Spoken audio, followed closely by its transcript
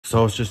So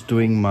I was just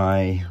doing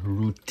my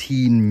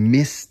routine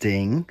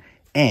misting,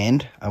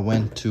 and I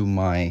went to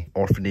my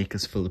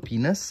Orphnaecus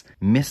philippinus,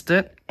 missed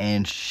it,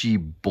 and she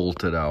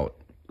bolted out.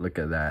 Look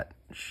at that.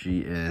 She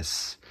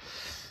is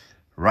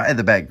right at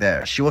the back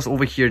there. She was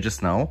over here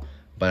just now,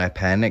 but I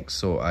panicked,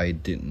 so I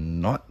did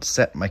not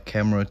set my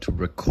camera to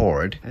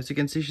record. As you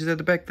can see, she's at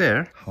the back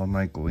there. How am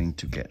I going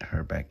to get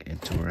her back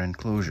into her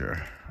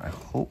enclosure? I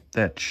hope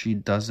that she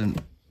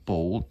doesn't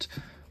bolt.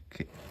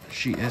 Okay,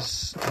 she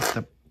is at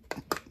the...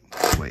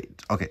 Wait,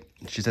 okay,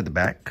 she's at the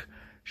back.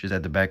 She's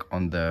at the back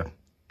on the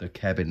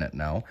cabinet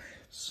now.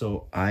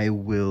 So I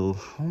will...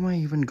 How am I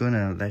even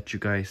gonna let you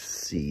guys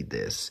see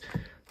this?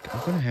 I'm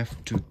gonna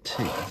have to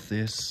take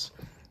this...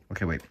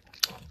 Okay, wait.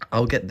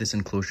 I'll get this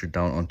enclosure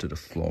down onto the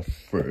floor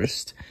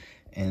first,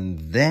 and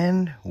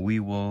then we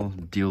will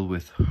deal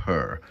with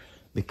her.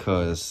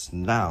 Because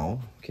now...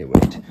 Okay,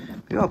 wait.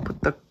 Maybe I'll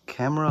put the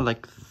camera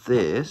like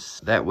this.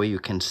 That way you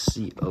can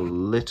see a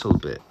little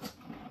bit.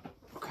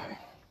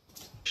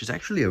 She's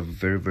actually a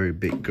very, very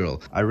big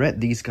girl. I read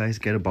these guys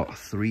get about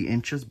 3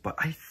 inches, but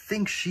I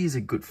think she's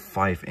a good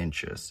 5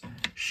 inches.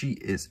 She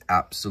is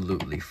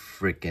absolutely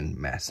freaking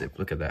massive.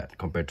 Look at that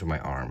compared to my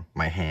arm,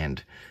 my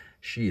hand.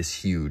 She is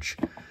huge.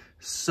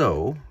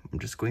 So I'm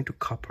just going to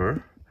cup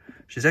her.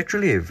 She's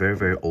actually a very,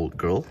 very old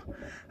girl.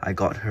 I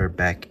got her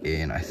back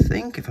in, I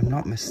think, if I'm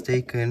not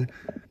mistaken,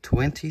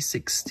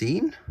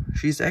 2016.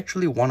 She's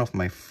actually one of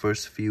my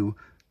first few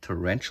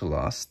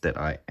tarantulas that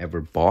I ever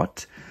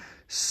bought.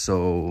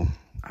 So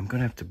I'm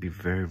gonna have to be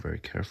very, very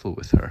careful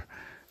with her.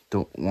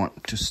 Don't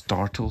want to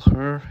startle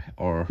her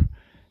or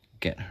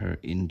get her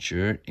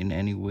injured in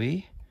any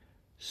way.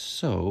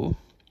 So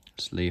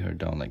just lay her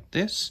down like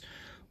this.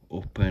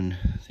 Open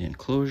the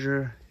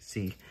enclosure.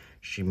 See,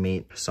 she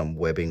made some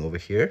webbing over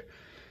here.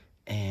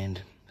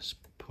 And let's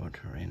put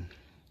her in.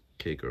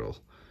 Okay, girl.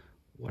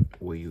 What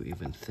were you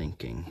even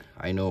thinking?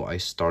 I know I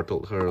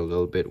startled her a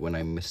little bit when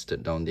I missed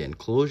it down the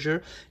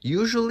enclosure.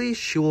 Usually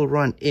she will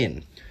run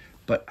in.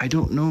 But I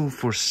don't know,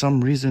 for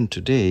some reason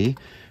today,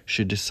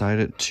 she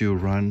decided to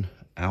run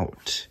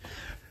out.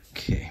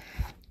 Okay,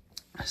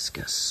 let's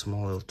get a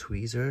small little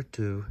tweezer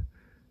to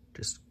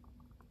just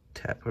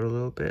tap her a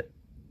little bit.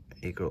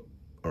 Hey girl,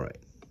 all right,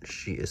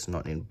 she is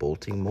not in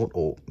bolting mode.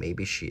 Oh,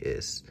 maybe she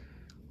is.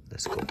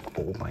 Let's go.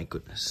 Oh my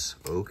goodness.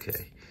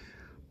 Okay,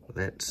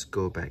 let's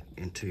go back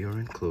into your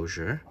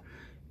enclosure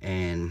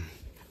and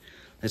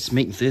let's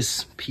make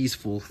this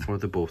peaceful for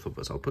the both of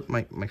us. I'll put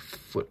my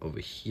foot over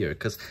here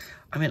because,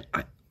 I mean,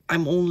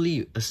 I'm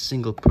only a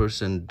single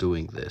person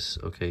doing this,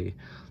 okay?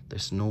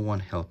 There's no one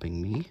helping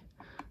me.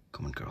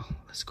 Come on, girl.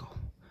 Let's go.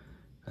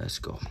 Let's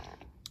go.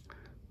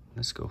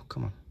 Let's go.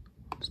 Come on.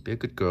 Let's be a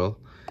good girl.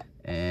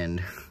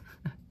 And,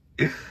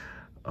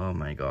 oh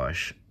my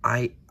gosh.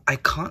 I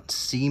can't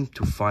seem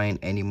to find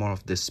any more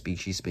of this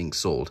species being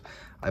sold.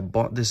 I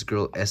bought this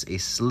girl as a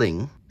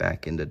sling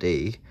back in the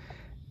day.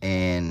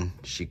 And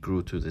she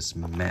grew to this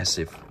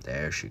massive...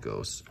 There she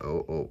goes.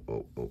 Oh.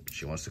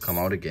 She wants to come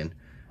out again.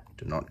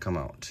 Do not come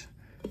out.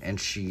 And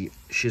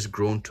she's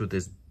grown to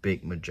this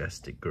big,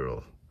 majestic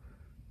girl.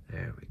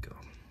 There we go.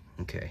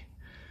 Okay.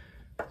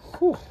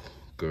 Whew.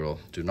 Girl,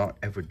 do not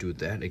ever do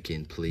that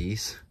again,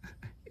 please.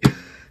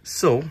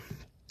 So,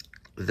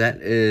 that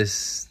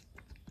is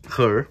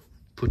her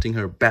putting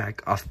her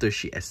back after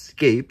she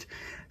escaped.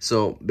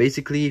 So,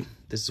 basically,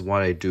 this is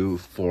what I do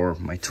for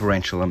my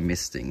tarantula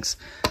mistings.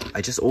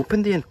 I just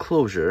open the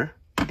enclosure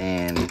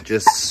and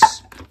just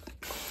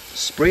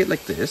spray it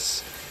like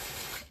this.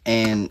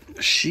 And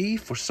she,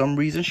 for some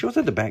reason, she was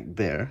at the back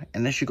there.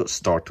 And then she got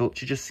startled.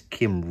 She just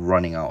came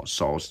running out.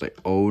 So I was like,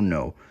 oh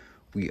no,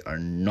 we are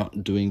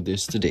not doing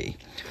this today.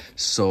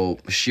 So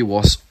she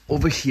was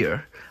over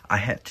here. I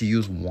had to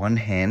use one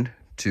hand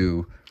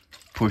to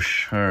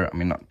push her. I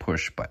mean, not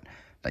push, but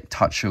like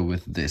touch her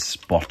with this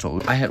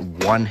bottle. I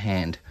had one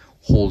hand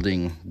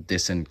holding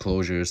this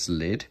enclosure's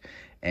lid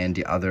and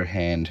the other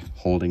hand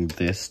holding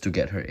this to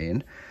get her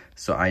in.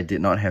 So I did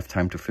not have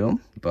time to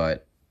film,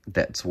 but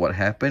that's what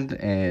happened.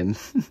 And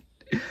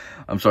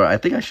I'm sorry, I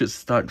think I should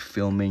start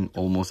filming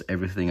almost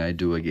everything I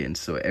do again,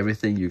 so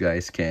everything you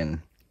guys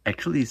can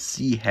actually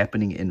see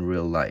happening in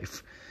real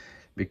life.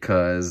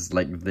 Because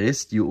like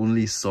this, you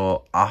only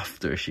saw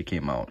after she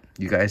came out.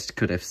 You guys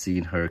could have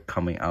seen her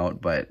coming out,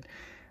 but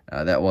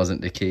that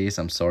wasn't the case.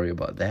 I'm sorry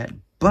about that.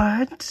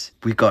 But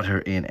we got her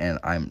in and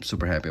I'm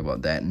super happy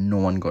about that. No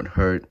one got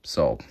hurt,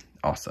 so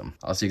awesome.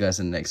 I'll see you guys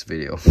in the next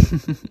video.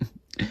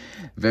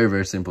 Very,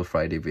 very simple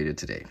Friday video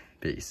today.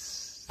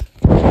 Peace.